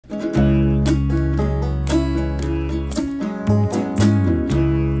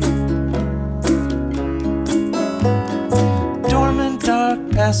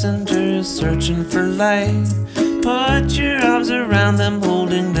passengers searching for light. Put your arms around them,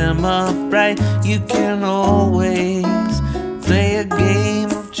 holding them upright. You can always play a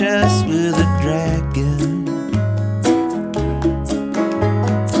game of chess with a dragon.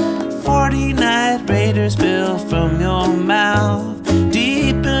 40 night raiders build from your mouth,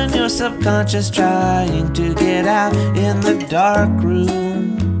 deep in your subconscious, trying to get out in the dark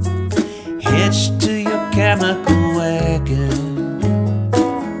room, hitched to your chemical wagon.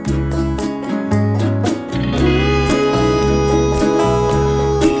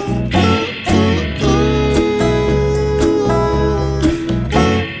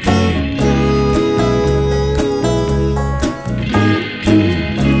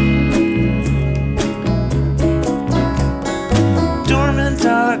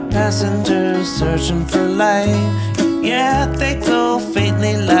 Dark passengers searching for light. Yeah, they glow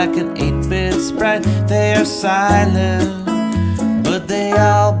faintly like an 8-bit sprite. They are silent, but they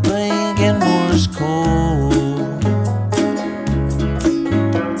all blink in Morse code.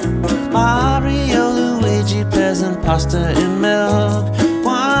 Mario, Luigi, peasant, pasta and milk.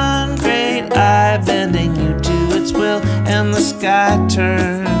 One great eye bending you to its will, and the sky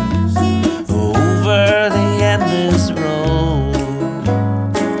turns over the endless road.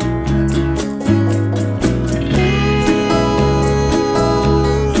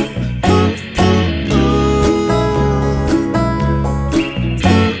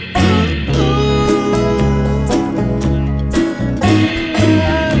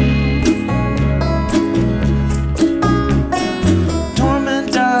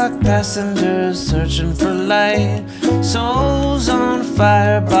 Passengers searching for light, souls on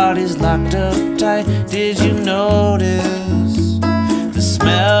fire, bodies locked up tight. Did you notice the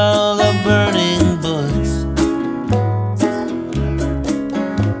smell of burning books?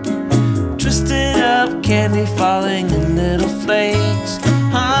 Twisted up candy falling in little flakes,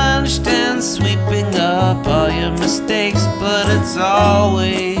 hunched and sweeping up all your mistakes. But it's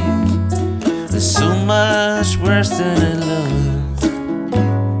always so much worse than it looks.